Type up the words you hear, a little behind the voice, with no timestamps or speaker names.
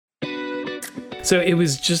So it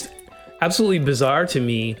was just absolutely bizarre to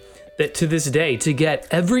me that to this day, to get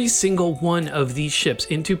every single one of these ships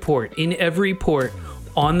into port, in every port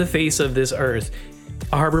on the face of this earth,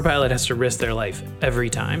 a harbor pilot has to risk their life every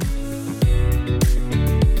time.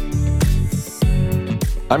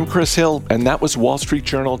 I'm Chris Hill, and that was Wall Street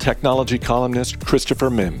Journal technology columnist Christopher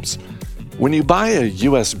Mims. When you buy a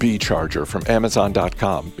USB charger from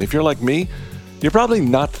Amazon.com, if you're like me, you're probably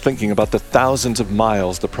not thinking about the thousands of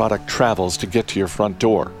miles the product travels to get to your front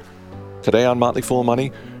door. Today on Motley Fool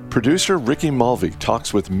Money, producer Ricky Mulvey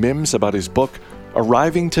talks with Mims about his book,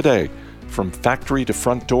 Arriving Today, From Factory to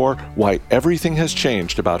Front Door, Why Everything Has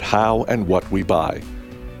Changed About How and What We Buy.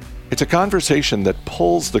 It's a conversation that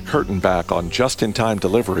pulls the curtain back on just-in-time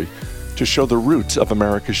delivery to show the roots of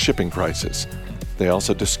America's shipping crisis. They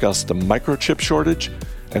also discuss the microchip shortage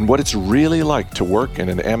and what it's really like to work in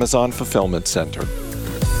an Amazon fulfillment center.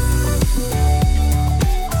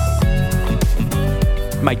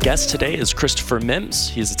 My guest today is Christopher Mims.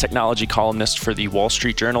 He's a technology columnist for the Wall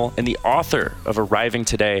Street Journal and the author of Arriving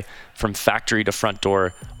Today, From Factory to Front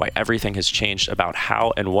Door, Why Everything Has Changed About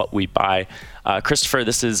How and What We Buy. Christopher,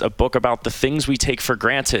 this is a book about the things we take for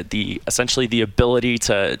granted, essentially the ability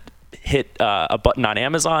to hit a button on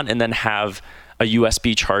Amazon and then have a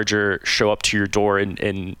USB charger show up to your door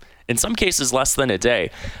in some cases less than a day.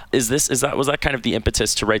 Was that kind of the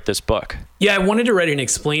impetus to write this book? Yeah, I wanted to write an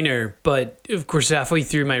explainer, but of course, halfway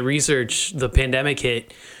through my research, the pandemic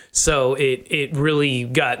hit. So it really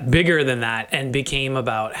got bigger than that and became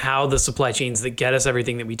about how the supply chains that get us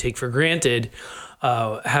everything that we take for granted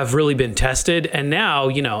have really been tested. And now,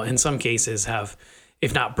 in some cases have,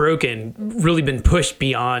 if not broken, really been pushed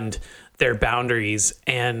beyond their boundaries,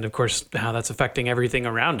 and of course how that's affecting everything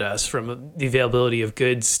around us, from the availability of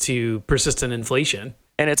goods to persistent inflation.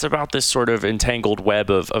 And it's about this sort of entangled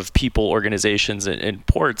web of people, organizations, and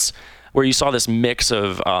ports, where you saw this mix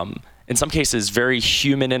of, in some cases, very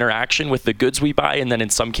human interaction with the goods we buy, and then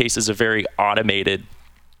in some cases, a very automated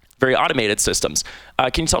systems.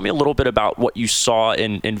 Can you tell me a little bit about what you saw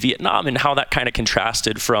in Vietnam and how that kind of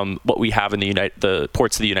contrasted from what we have in the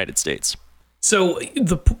ports of the United States? So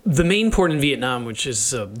the main port in Vietnam, which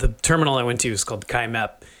is the terminal I went to, is called Kai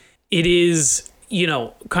Mep. It is,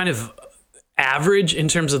 kind of average in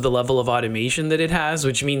terms of the level of automation that it has,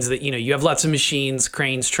 which means that, you have lots of machines,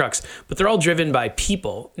 cranes, trucks, but they're all driven by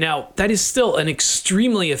people. Now, that is still an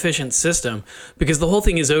extremely efficient system because the whole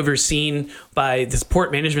thing is overseen by this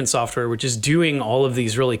port management software, which is doing all of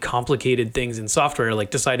these really complicated things in software,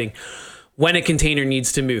 like deciding when a container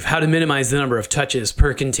needs to move, how to minimize the number of touches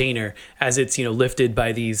per container as it's, lifted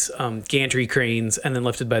by these gantry cranes and then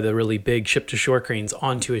lifted by the really big ship-to-shore cranes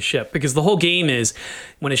onto a ship. Because the whole game is,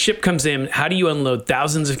 when a ship comes in, how do you unload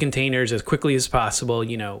thousands of containers as quickly as possible?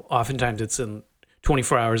 Oftentimes it's in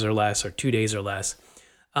 24 hours or less, or 2 days or less.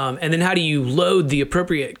 And then how do you load the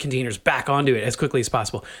appropriate containers back onto it as quickly as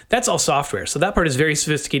possible? That's all software. So that part is very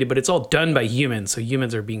sophisticated, but it's all done by humans. So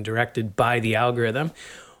humans are being directed by the algorithm.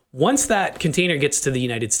 Once that container gets to the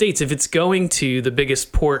United States, if it's going to the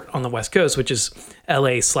biggest port on the West Coast, which is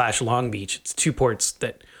LA/Long Beach, it's two ports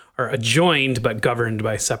that are adjoined but governed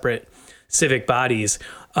by separate civic bodies,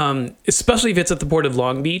 especially if it's at the port of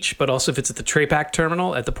Long Beach, but also if it's at the TRAPAC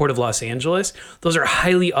terminal at the port of Los Angeles. Those are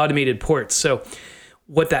highly automated ports. So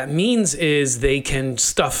what that means is they can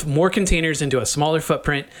stuff more containers into a smaller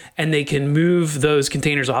footprint, and they can move those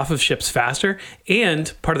containers off of ships faster.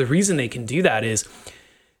 And part of the reason they can do that is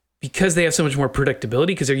because they have so much more predictability,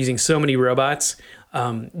 because they're using so many robots,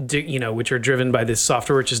 which are driven by this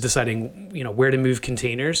software, which is deciding, where to move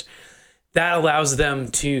containers. That allows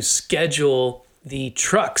them to schedule the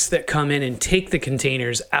trucks that come in and take the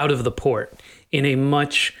containers out of the port in a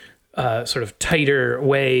much sort of tighter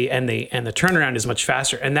way, and the turnaround is much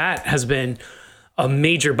faster. And that has been a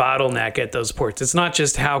major bottleneck at those ports. It's not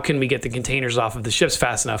just how can we get the containers off of the ships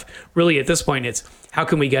fast enough. Really, at this point, it's how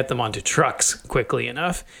can we get them onto trucks quickly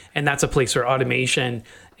enough? And that's a place where automation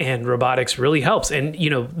and robotics really helps. And,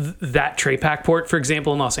 that TRAPAC port, for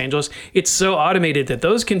example, in Los Angeles, it's so automated that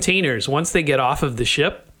those containers, once they get off of the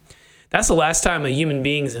ship, that's the last time a human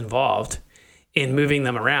being's involved in moving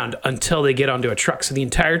them around until they get onto a truck. So the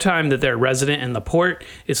entire time that they're resident in the port,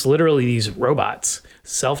 it's literally these robots,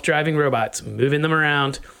 self-driving robots, moving them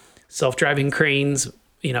around, self-driving cranes,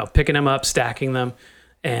 picking them up, stacking them,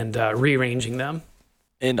 and rearranging them.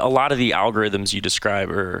 And a lot of the algorithms you describe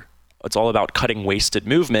it's all about cutting wasted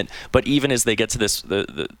movement. But even as they get to this,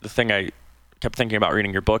 the thing I kept thinking about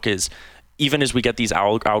reading your book is, even as we get these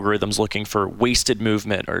algorithms looking for wasted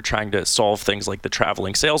movement or trying to solve things like the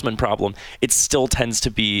traveling salesman problem, it still tends to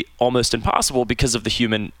be almost impossible because of the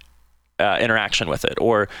human interaction with it,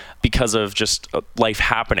 or because of just life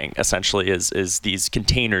happening, essentially, as these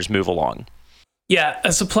containers move along? Yeah,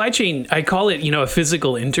 a supply chain, I call it, a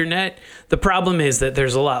physical internet. The problem is that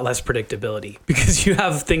there's a lot less predictability because you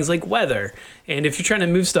have things like weather. And if you're trying to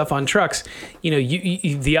move stuff on trucks,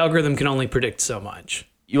 the algorithm can only predict so much.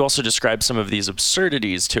 You also describe some of these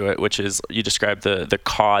absurdities to it, which is you describe the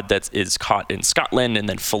cod that is caught in Scotland and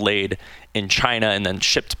then filleted in China and then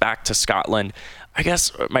shipped back to Scotland. I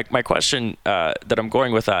guess my question that I'm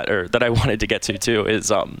going with that, or that I wanted to get to too,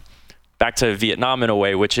 is back to Vietnam in a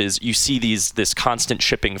way, which is you see this constant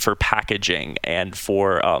shipping for packaging and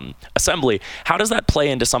for assembly. How does that play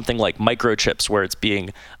into something like microchips, where it's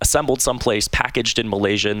being assembled someplace, packaged in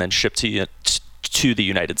Malaysia, and then shipped to the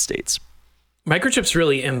United States? Microchips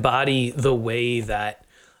really embody the way that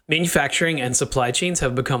manufacturing and supply chains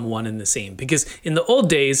have become one and the same. Because in the old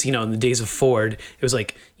days, in the days of Ford, it was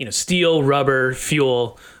like, steel, rubber,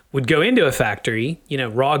 fuel would go into a factory,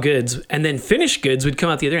 raw goods, and then finished goods would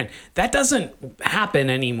come out the other end. That doesn't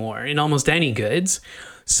happen anymore in almost any goods.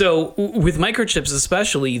 So with microchips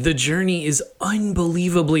especially, the journey is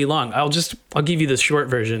unbelievably long. I'll give you the short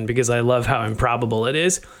version because I love how improbable it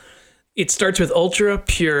is. It starts with ultra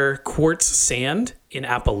pure quartz sand in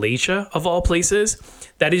Appalachia, of all places.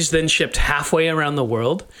 That is then shipped halfway around the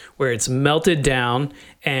world, where it's melted down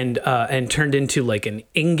and turned into like an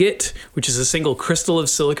ingot, which is a single crystal of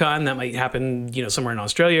silicon. That might happen, somewhere in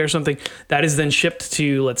Australia or something. That is then shipped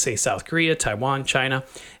to, let's say, South Korea, Taiwan, China,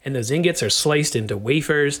 and those ingots are sliced into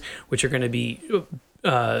wafers, which are going to be,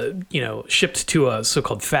 shipped to a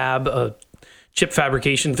so-called fab, a chip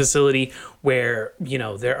fabrication facility where,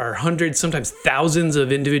 there are hundreds, sometimes thousands of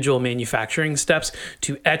individual manufacturing steps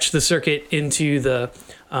to etch the circuit into the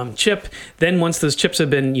chip. Then once those chips have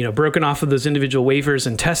been, broken off of those individual wafers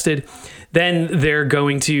and tested, then they're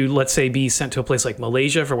going to, let's say, be sent to a place like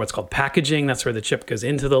Malaysia for what's called packaging. That's where the chip goes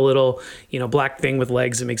into the little, black thing with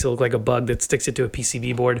legs. It makes it look like a bug that sticks it to a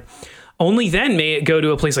PCB board. Only then may it go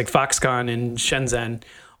to a place like Foxconn in Shenzhen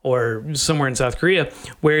or somewhere in South Korea,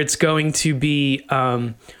 where it's going to be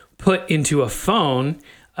put into a phone,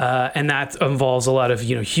 and that involves a lot of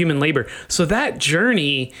human labor. So that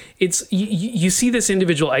journey, it's you see this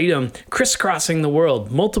individual item crisscrossing the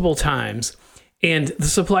world multiple times, and the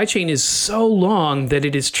supply chain is so long that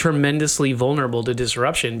it is tremendously vulnerable to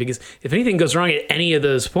disruption, because if anything goes wrong at any of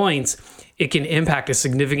those points, it can impact a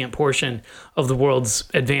significant portion of the world's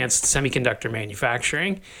advanced semiconductor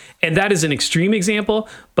manufacturing. And that is an extreme example.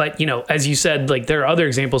 But, as you said, like there are other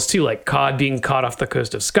examples too, like cod being caught off the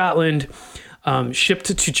coast of Scotland,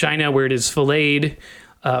 shipped to China where it is filleted,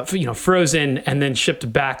 frozen, and then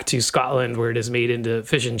shipped back to Scotland where it is made into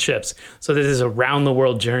fish and chips. So this is a round the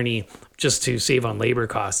world journey just to save on labor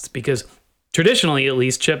costs, because traditionally, at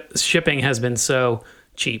least, shipping has been so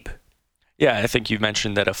cheap. Yeah, I think you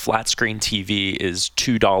mentioned that a flat screen TV is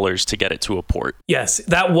 $2 to get it to a port. Yes,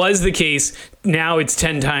 that was the case. Now it's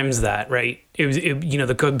 10 times that, right?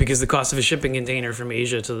 Because the cost of a shipping container from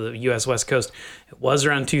Asia to the U.S. West Coast, it was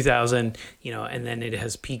around $2,000, and then it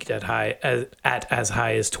has peaked at as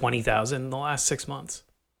high as $20,000 in the last 6 months.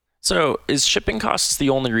 So is shipping costs the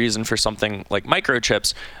only reason for something like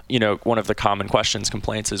microchips? One of the common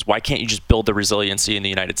complaints is, why can't you just build the resiliency in the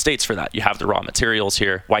United States for that? You have the raw materials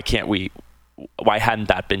here. Why hadn't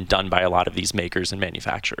that been done by a lot of these makers and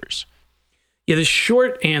manufacturers? Yeah, the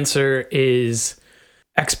short answer is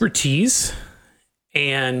expertise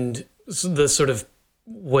and the sort of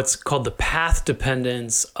what's called the path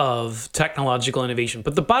dependence of technological innovation.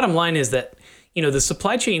 But the bottom line is that, the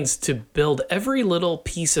supply chains to build every little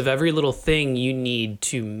piece of every little thing you need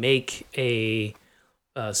to make a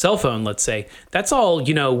cell phone, let's say, that's all,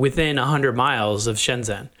 within 100 miles of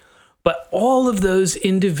Shenzhen. But all of those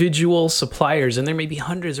individual suppliers, and there may be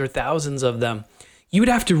hundreds or thousands of them, you would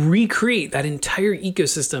have to recreate that entire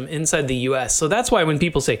ecosystem inside the US. So that's why when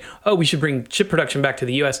people say, oh, we should bring chip production back to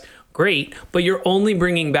the US, great, but you're only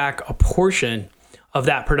bringing back a portion of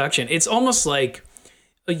that production. It's almost like,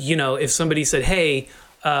 if somebody said, hey,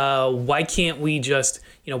 why can't we just,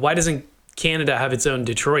 why doesn't Canada have its own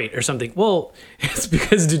Detroit or something? Well, it's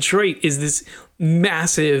because Detroit is this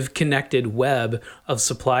massive connected web of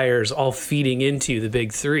suppliers all feeding into the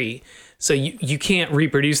big three. So you can't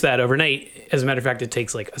reproduce that overnight. As a matter of fact, it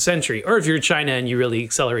takes like a century. Or if you're China and you really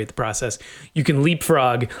accelerate the process, you can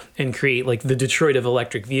leapfrog and create like the Detroit of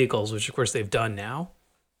electric vehicles, which of course they've done now.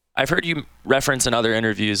 I've heard you reference in other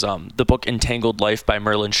interviews the book Entangled Life by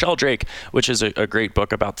Merlin Sheldrake, which is a great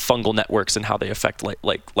book about fungal networks and how they affect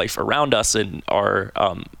life around us and are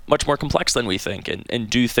much more complex than we think and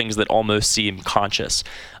do things that almost seem conscious.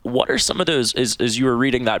 What are some of those, as you were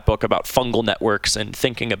reading that book about fungal networks and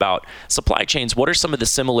thinking about supply chains, what are some of the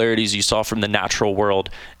similarities you saw from the natural world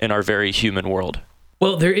in our very human world?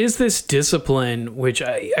 Well, there is this discipline which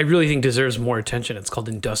I really think deserves more attention. It's called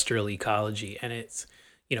industrial ecology, and it's,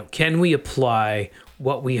 can we apply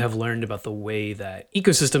what we have learned about the way that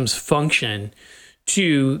ecosystems function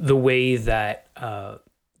to the way that,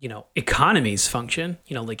 economies function?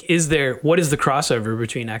 What is the crossover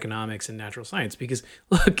between economics and natural science? Because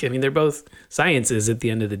look, they're both sciences at the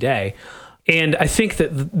end of the day. And I think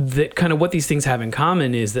that kind of what these things have in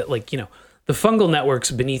common is that the fungal networks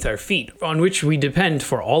beneath our feet on which we depend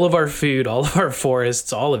for all of our food, all of our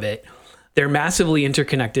forests, all of it, they're massively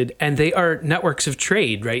interconnected, and they are networks of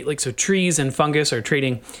trade, right? So trees and fungus are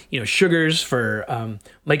trading, sugars for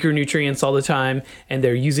micronutrients all the time, and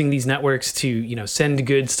they're using these networks to, send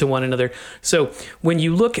goods to one another. So when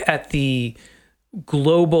you look at the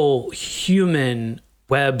global human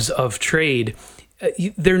webs of trade,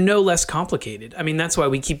 they're no less complicated. That's why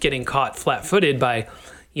we keep getting caught flat-footed by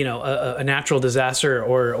a natural disaster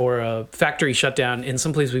or a factory shutdown in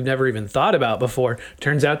some place we've never even thought about before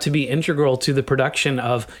turns out to be integral to the production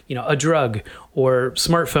of, a drug or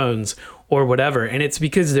smartphones or whatever. And it's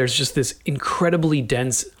because there's just this incredibly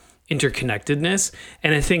dense interconnectedness.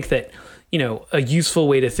 And I think that, a useful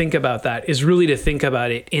way to think about that is really to think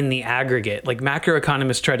about it in the aggregate.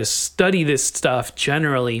 Macroeconomists try to study this stuff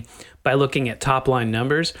generally by looking at top line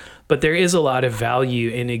numbers, but there is a lot of value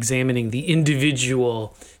in examining the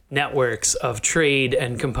individual networks of trade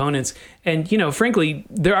and components. And, frankly,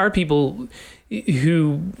 there are people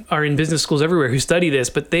who are in business schools everywhere who study this,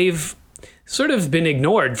 but they've sort of been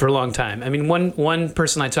ignored for a long time. One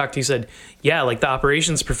person I talked to said, yeah, the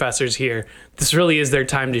operations professors here, this really is their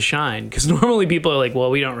time to shine. Because normally people are like, well,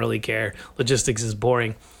 we don't really care. Logistics is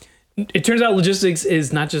boring. It turns out logistics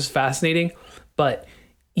is not just fascinating, but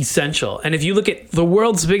essential. And if you look at the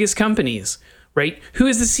world's biggest companies, right? Who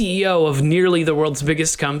is the CEO of nearly the world's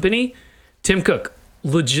biggest company? Tim Cook,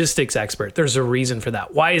 logistics expert. There's a reason for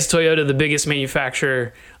that. Why is Toyota the biggest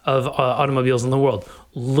manufacturer of automobiles in the world?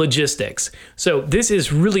 Logistics. So this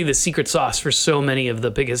is really the secret sauce for so many of the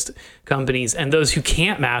biggest companies, and those who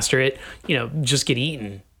can't master it, just get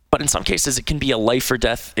eaten. But in some cases, it can be a life or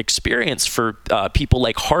death experience for people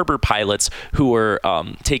like harbor pilots who are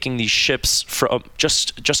taking these ships from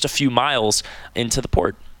just a few miles into the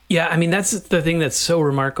port. Yeah, that's the thing that's so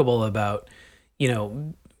remarkable about,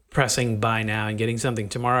 pressing buy now and getting something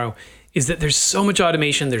tomorrow, is that there's so much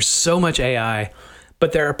automation, there's so much AI,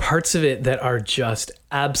 but there are parts of it that are just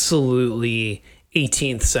absolutely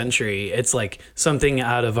 18th century. It's like something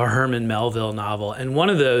out of a Herman Melville novel. And one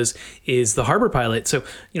of those is the harbor pilot. So,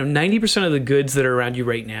 90% of the goods that are around you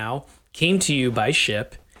right now came to you by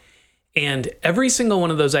ship. And every single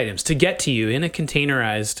one of those items to get to you in a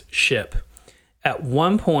containerized ship, at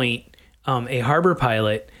one point, a harbor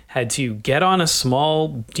pilot had to get on a small,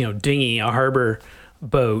 dinghy, a harbor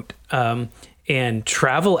boat, and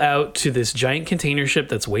travel out to this giant container ship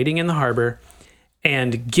that's waiting in the harbor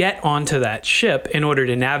and get onto that ship in order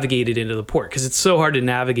to navigate it into the port. Because it's so hard to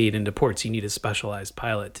navigate into ports. You need a specialized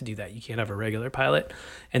pilot to do that. You can't have a regular pilot.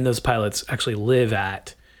 And those pilots actually live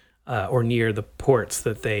at or near the ports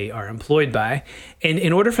that they are employed by. And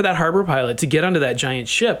in order for that harbor pilot to get onto that giant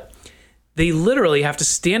ship, they literally have to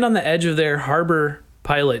stand on the edge of their harbor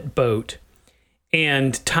pilot boat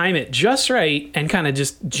and time it just right and kind of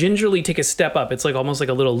just gingerly take a step up. It's almost like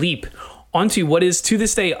a little leap onto what is to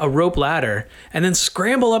this day a rope ladder, and then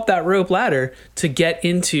scramble up that rope ladder to get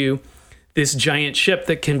into this giant ship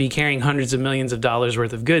that can be carrying hundreds of millions of dollars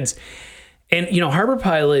worth of goods. And, harbor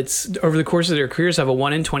pilots over the course of their careers have a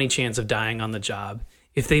 1 in 20 chance of dying on the job.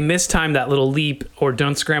 If they mistime that little leap or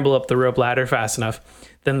don't scramble up the rope ladder fast enough,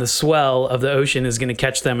 then the swell of the ocean is going to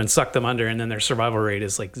catch them and suck them under, and then their survival rate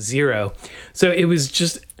is 0. So it was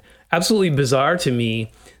just absolutely bizarre to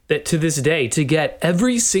me that to this day, to get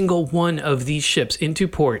every single one of these ships into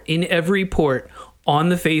port, in every port on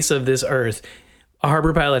the face of this earth, a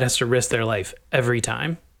harbor pilot has to risk their life every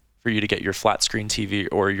time for you to get your flat screen TV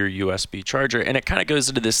or your USB charger. And it kind of goes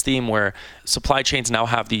into this theme where supply chains now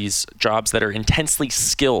have these jobs that are intensely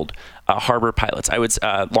skilled harbor pilots. I would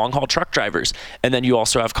long haul truck drivers. And then you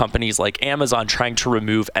also have companies like Amazon trying to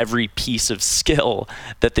remove every piece of skill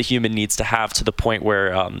that the human needs to have, to the point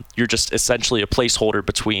where you're just essentially a placeholder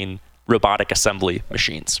between robotic assembly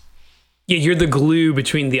machines. Yeah, you're the glue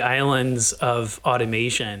between the islands of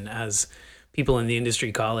automation, as people in the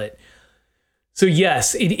industry call it. So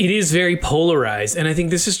yes, it is very polarized. And I think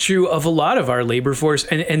this is true of a lot of our labor force.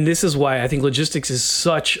 And this is why I think logistics is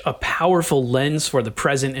such a powerful lens for the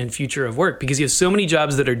present and future of work, because you have so many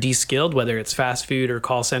jobs that are de-skilled, whether it's fast food or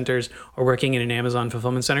call centers or working in an Amazon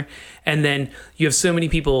fulfillment center. And then you have so many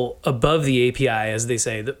people above the API, as they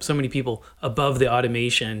say, so many people above the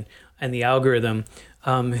automation and the algorithm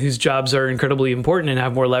whose jobs are incredibly important and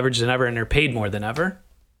have more leverage than ever and are paid more than ever.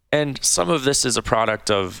 And some of this is a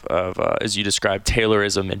product of as you described,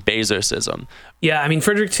 Taylorism and Bezosism. Yeah, I mean,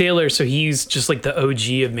 Frederick Taylor, so he's just like the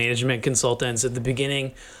OG of management consultants at the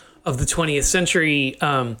beginning of the 20th century.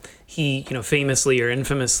 He, famously or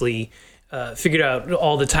infamously figured out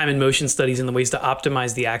all the time and motion studies and the ways to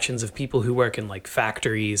optimize the actions of people who work in like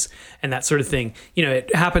factories and that sort of thing.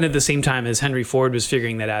 It happened at the same time as Henry Ford was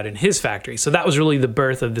figuring that out in his factory. So that was really the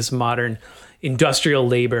birth of this modern industrial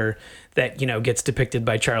labor that, gets depicted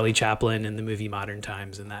by Charlie Chaplin in the movie Modern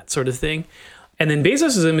Times and that sort of thing. And then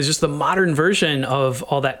Bezosism is just the modern version of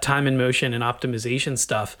all that time and motion and optimization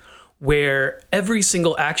stuff, where every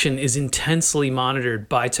single action is intensely monitored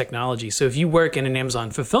by technology. So if you work in an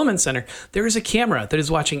Amazon fulfillment center, there is a camera that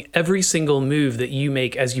is watching every single move that you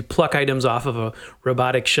make as you pluck items off of a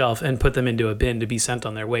robotic shelf and put them into a bin to be sent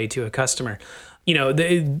on their way to a customer.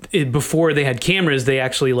 Before they had cameras, they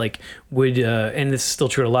actually would, and this is still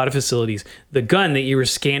true at a lot of facilities, the gun that you were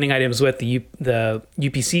scanning items with, the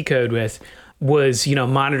UPC code with, was,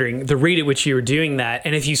 monitoring the rate at which you were doing that.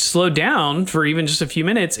 And if you slowed down for even just a few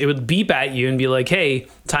minutes, it would beep at you and be like, hey,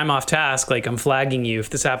 time off task. Like, I'm flagging you. If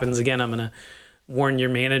this happens again, I'm going to warn your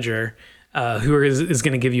manager, who is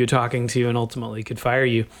going to give you a talking to and ultimately could fire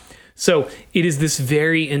you. So it is this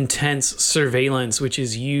very intense surveillance, which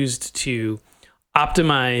is used to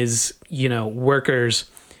optimize,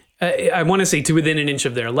 workers. I want to say to within an inch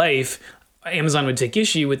of their life. Amazon would take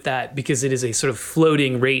issue with that because it is a sort of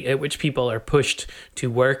floating rate at which people are pushed to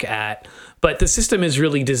work at. But the system is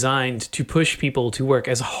really designed to push people to work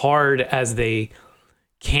as hard as they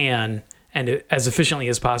can and as efficiently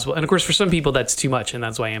as possible. And of course, for some people, that's too much. And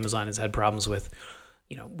that's why Amazon has had problems with,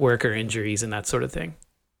 worker injuries and that sort of thing.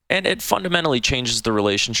 And it fundamentally changes the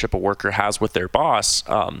relationship a worker has with their boss,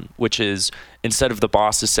 which is instead of the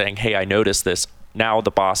boss is saying, hey, I noticed this, now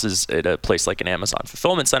the boss is at a place like an Amazon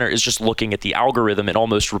fulfillment center is just looking at the algorithm and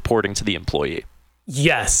almost reporting to the employee.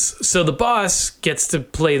 Yes. So the boss gets to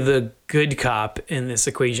play the good cop in this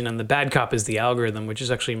equation, and the bad cop is the algorithm, which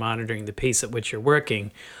is actually monitoring the pace at which you're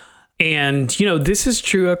working. And, this is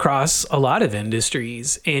true across a lot of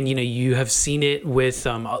industries. And, you have seen it with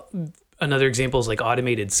another example is like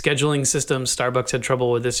automated scheduling systems. Starbucks had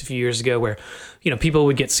trouble with this a few years ago where, people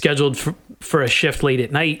would get scheduled for a shift late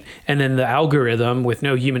at night, and then the algorithm with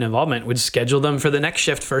no human involvement would schedule them for the next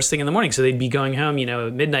shift first thing in the morning. So they'd be going home,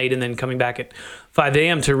 at midnight and then coming back at 5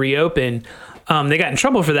 a.m. to reopen. They got in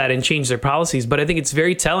trouble for that and changed their policies. But I think it's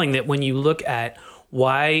very telling that when you look at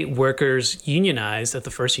why workers unionized at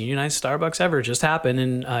the first unionized Starbucks ever just happened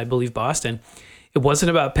in, I believe, Boston, it wasn't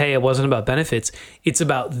about pay. It wasn't about benefits. It's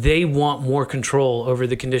about they want more control over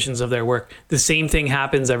the conditions of their work. The same thing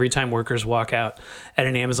happens every time workers walk out at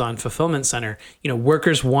an Amazon fulfillment center.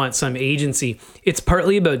 Workers want some agency. It's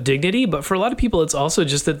partly about dignity, but for a lot of people, it's also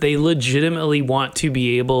just that they legitimately want to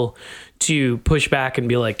be able to push back and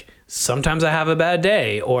be like, sometimes I have a bad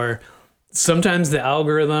day, or sometimes the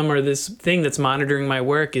algorithm or this thing that's monitoring my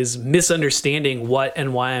work is misunderstanding what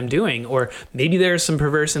and why I'm doing. Or maybe there are some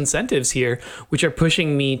perverse incentives here, which are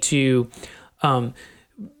pushing me to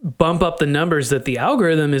bump up the numbers that the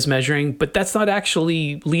algorithm is measuring, but that's not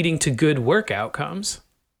actually leading to good work outcomes.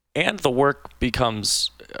 And the work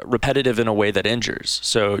becomes repetitive in a way that injures.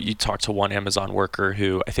 So you talk to one Amazon worker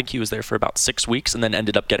who I think he was there for about 6 weeks and then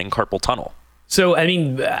ended up getting carpal tunnel. So,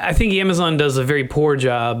 I think Amazon does a very poor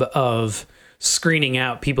job of screening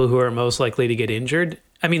out people who are most likely to get injured.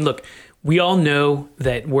 Look, we all know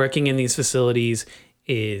that working in these facilities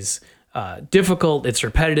is difficult. It's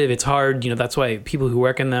repetitive. It's hard. That's why people who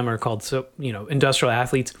work in them are called, industrial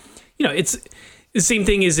athletes. It's the same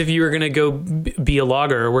thing as if you were going to go be a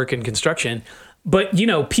logger or work in construction. But,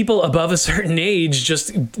 people above a certain age,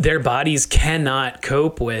 just their bodies cannot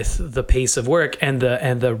cope with the pace of work and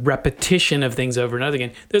the repetition of things over and over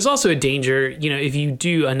again. There's also a danger, if you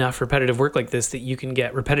do enough repetitive work like this, that you can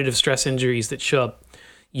get repetitive stress injuries that show up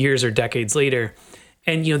years or decades later.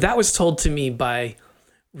 And, that was told to me by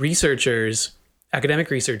researchers, academic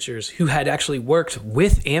researchers who had actually worked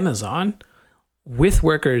with Amazon, with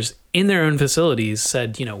workers in their own facilities,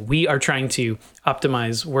 said, we are trying to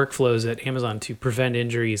optimize workflows at Amazon to prevent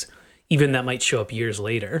injuries, even that might show up years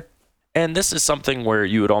later. And this is something where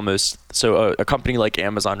you would almost, so a company like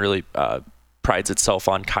Amazon really prides itself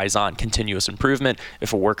on Kaizen, continuous improvement.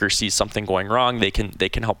 If a worker sees something going wrong, they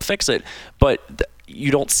can help fix it. But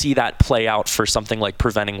you don't see that play out for something like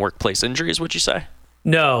preventing workplace injuries, would you say?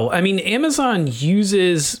 No, I mean, Amazon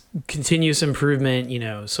uses continuous improvement,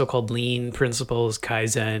 so-called lean principles,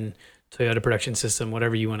 Kaizen, Toyota Production System,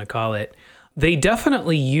 whatever you want to call it. They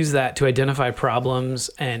definitely use that to identify problems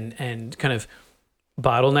and kind of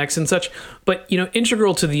bottlenecks and such. But,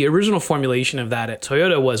 integral to the original formulation of that at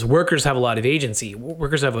Toyota was workers have a lot of agency.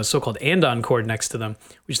 Workers have a so-called andon cord next to them,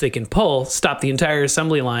 which they can pull, stop the entire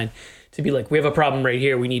assembly line to be like, we have a problem right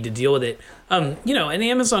here, we need to deal with it. An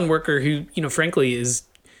Amazon worker who, frankly is,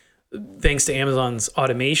 thanks to Amazon's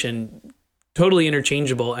automation, totally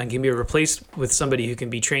interchangeable and can be replaced with somebody who can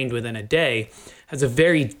be trained within a day, has a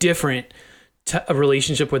very different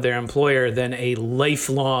relationship with their employer than a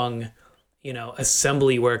lifelong,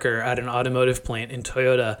 assembly worker at an automotive plant in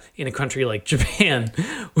Toyota in a country like Japan,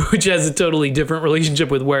 which has a totally different relationship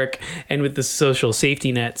with work and with the social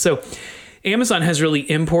safety net. So Amazon has really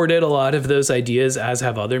imported a lot of those ideas, as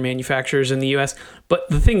have other manufacturers in the US. But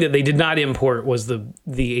the thing that they did not import was the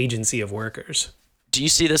agency of workers. Do you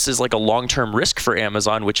see this as like a long-term risk for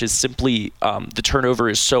Amazon, which is simply the turnover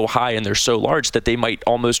is so high and they're so large that they might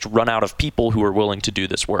almost run out of people who are willing to do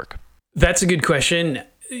this work? That's a good question.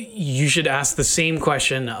 You should ask the same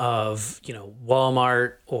question of,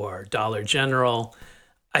 Walmart or Dollar General.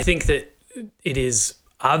 I think that it is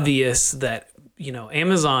obvious that,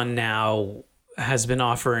 Amazon now has been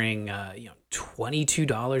offering,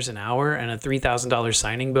 $22 an hour and a $3,000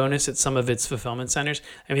 signing bonus at some of its fulfillment centers.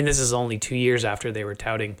 I mean, this is only 2 years after they were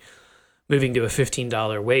touting moving to a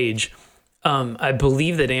 $15 wage. I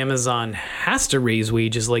believe that Amazon has to raise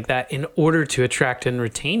wages like that in order to attract and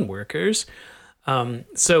retain workers.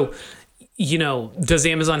 So, does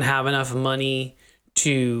Amazon have enough money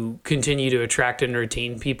to continue to attract and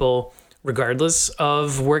retain people regardless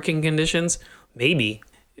of working conditions? Maybe.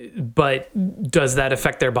 But does that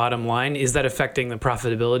affect their bottom line? Is that affecting the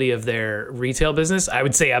profitability of their retail business? I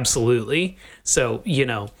would say absolutely. So,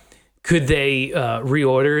 could they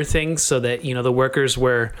reorder things so that, the workers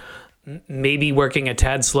were maybe working a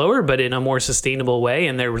tad slower, but in a more sustainable way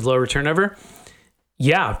and there was lower turnover?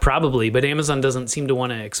 Yeah, probably. But Amazon doesn't seem to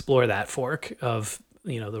want to explore that fork of,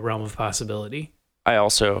 the realm of possibility. I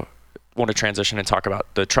also want to transition and talk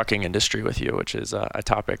about the trucking industry with you, which is a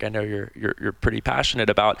topic I know you're pretty passionate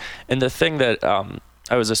about. And the thing that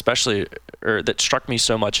that struck me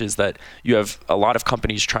so much is that you have a lot of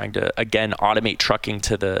companies trying to, again, automate trucking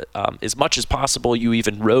to the as much as possible. You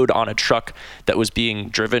even rode on a truck that was being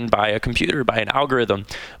driven by a computer, by an algorithm.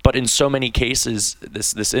 But in so many cases,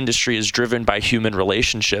 this industry is driven by human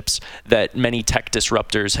relationships that many tech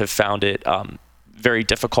disruptors have found it very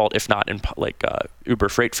difficult, if not like Uber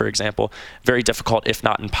Freight, for example, very difficult, if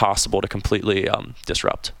not impossible, to completely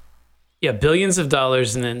disrupt. Yeah, billions of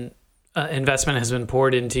dollars and then investment has been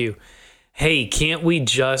poured into, hey, can't we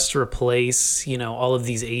just replace, all of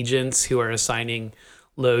these agents who are assigning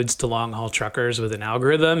loads to long haul truckers with an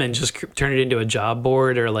algorithm and just turn it into a job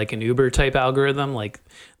board or like an Uber type algorithm, like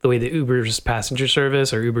the way that Uber's passenger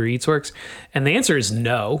service or Uber Eats works? And the answer is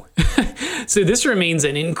no. So this remains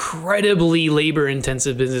an incredibly labor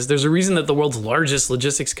intensive business. There's a reason that the world's largest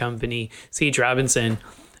logistics company, C.H. Robinson,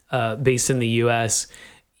 based in the US,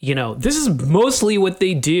 this is mostly what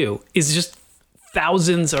they do, is just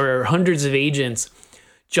thousands or hundreds of agents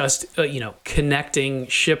just, connecting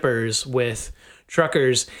shippers with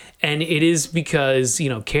truckers. And it is because,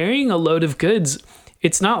 carrying a load of goods,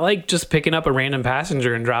 it's not like just picking up a random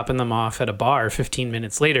passenger and dropping them off at a bar 15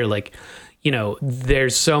 minutes later. Like,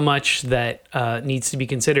 there's so much that needs to be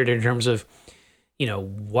considered in terms of,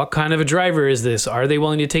 what kind of a driver is this? Are they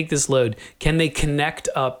willing to take this load? Can they connect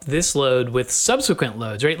up this load with subsequent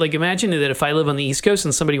loads, right? Like, imagine that if I live on the East Coast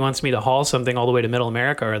and somebody wants me to haul something all the way to Middle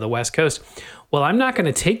America or the West Coast, well, I'm not going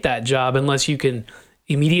to take that job unless you can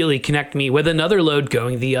immediately connect me with another load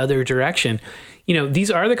going the other direction.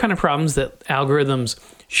 These are the kind of problems that algorithms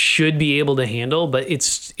should be able to handle, but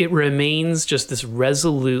it remains just this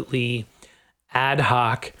resolutely ad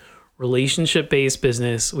hoc, relationship-based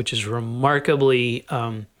business, which is remarkably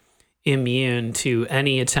immune to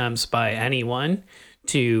any attempts by anyone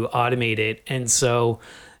to automate it. And so,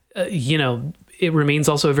 it remains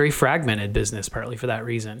also a very fragmented business, partly for that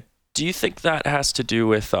reason. Do you think that has to do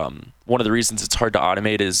with one of the reasons it's hard to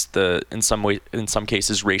automate is in some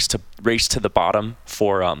cases race to the bottom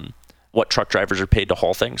for what truck drivers are paid to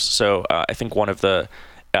haul things? So I think one of the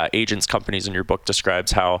agents companies in your book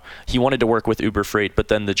describes how he wanted to work with Uber Freight, but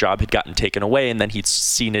then the job had gotten taken away, and then he'd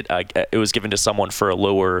seen it was given to someone for a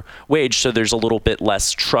lower wage. So there's a little bit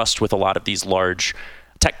less trust with a lot of these large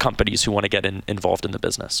tech companies who want to get involved in the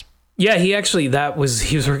business. Yeah, he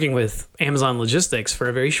was working with Amazon Logistics for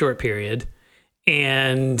a very short period.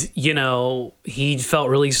 And, he felt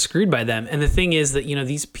really screwed by them. And the thing is that,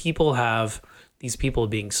 these people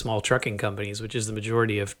being small trucking companies, which is the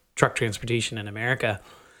majority of truck transportation in America,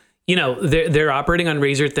 they're operating on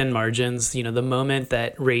razor thin margins. The moment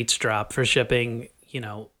that rates drop for shipping,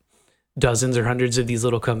 dozens or hundreds of these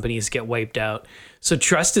little companies get wiped out. So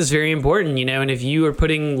trust is very important, and if you are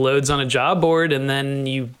putting loads on a job board and then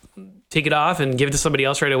you take it off and give it to somebody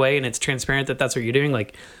else right away and it's transparent that that's what you're doing,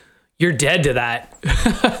 like, you're dead to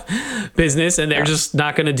that business and they're just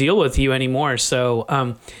not going to deal with you anymore. So,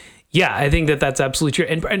 I think that that's absolutely true.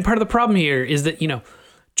 And part of the problem here is that,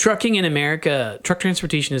 trucking in America, truck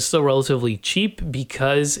transportation is still relatively cheap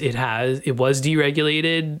because it was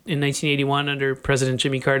deregulated in 1981 under President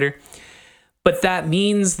Jimmy Carter. But that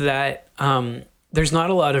means that there's not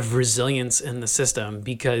a lot of resilience in the system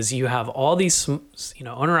because you have all these,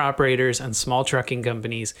 owner-operators and small trucking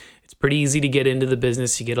companies. It's pretty easy to get into the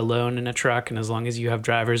business. You get a loan in a truck, and as long as you have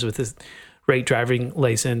drivers with the right driving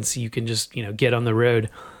license, you can just, get on the road.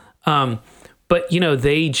 But,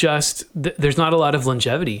 there's not a lot of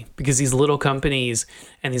longevity because these little companies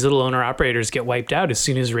and these little owner-operators get wiped out as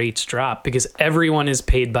soon as rates drop because everyone is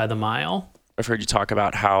paid by the mile. I've heard you talk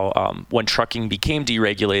about how when trucking became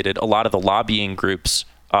deregulated, a lot of the lobbying groups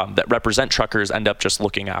that represent truckers end up just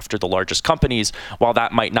looking after the largest companies, while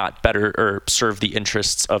that might not better or serve the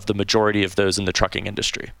interests of the majority of those in the trucking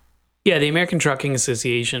industry. Yeah, the American Trucking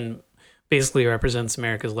Association basically represents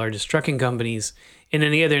America's largest trucking companies. In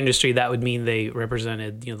any other industry, that would mean they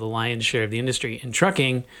represented, the lion's share of the industry. In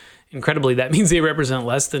trucking, incredibly, that means they represent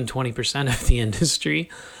less than 20% of the industry.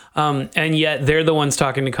 And yet they're the ones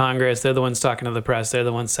talking to Congress. They're the ones talking to the press. They're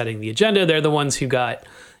the ones setting the agenda. They're the ones who got,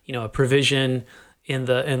 a provision in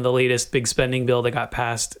the latest big spending bill that got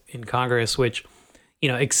passed in Congress, which,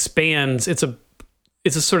 expands. It's a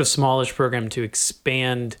sort of smallish program to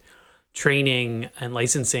expand training and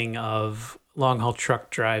licensing of long-haul truck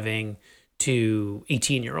driving to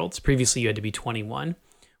 18-year-olds. Previously, you had to be 21,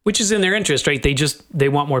 which is in their interest, right? They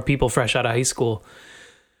want more people fresh out of high school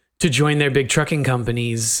to join their big trucking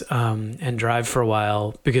companies and drive for a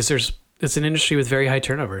while because it's an industry with very high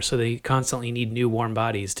turnover. So they constantly need new warm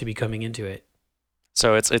bodies to be coming into it.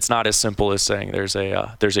 So it's not as simple as saying there's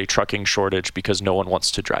a trucking shortage because no one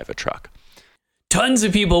wants to drive a truck. Tons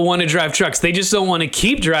of people want to drive trucks. They just don't want to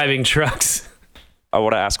keep driving trucks. I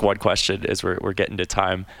want to ask one question as we're getting to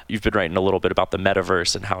time. You've been writing a little bit about the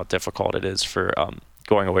metaverse and how difficult it is for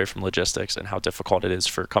going away from logistics and how difficult it is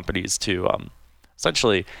for companies to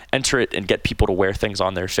essentially enter it and get people to wear things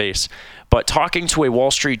on their face. But talking to a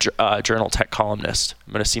Wall Street Journal tech columnist,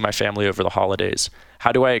 I'm going to see my family over the holidays.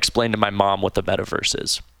 How do I explain to my mom what the metaverse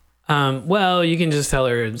is? Well, you can just tell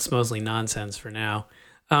her it's mostly nonsense for now.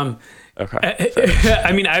 Okay.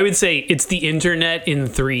 I mean, I would say it's the internet in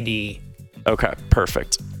 3D. Okay,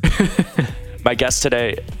 perfect. My guest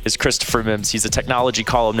today is Christopher Mims. He's a technology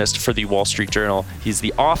columnist for the Wall Street Journal. He's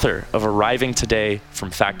the author of Arriving Today, From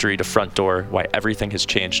Factory to Front Door, Why Everything Has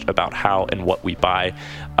Changed About How and What We Buy.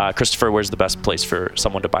 Christopher, where's the best place for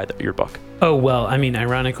someone to buy your book? Oh, well, I mean,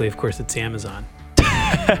 ironically, of course, it's Amazon.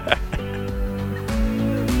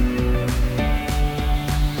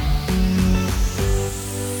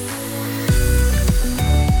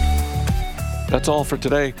 That's all for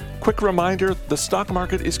today. Quick reminder, the stock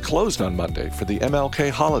market is closed on Monday for the MLK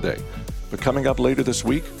holiday. But coming up later this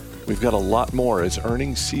week, we've got a lot more as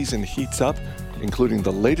earnings season heats up, including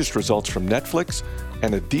the latest results from Netflix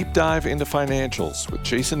and a deep dive into financials with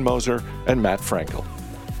Jason Moser and Matt Frankel.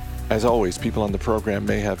 As always, people on the program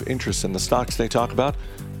may have interests in the stocks they talk about,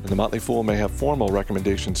 and the Motley Fool may have formal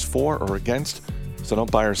recommendations for or against, so don't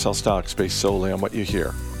buy or sell stocks based solely on what you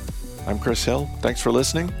hear. I'm Chris Hill. Thanks for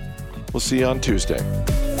listening. We'll see you on Tuesday.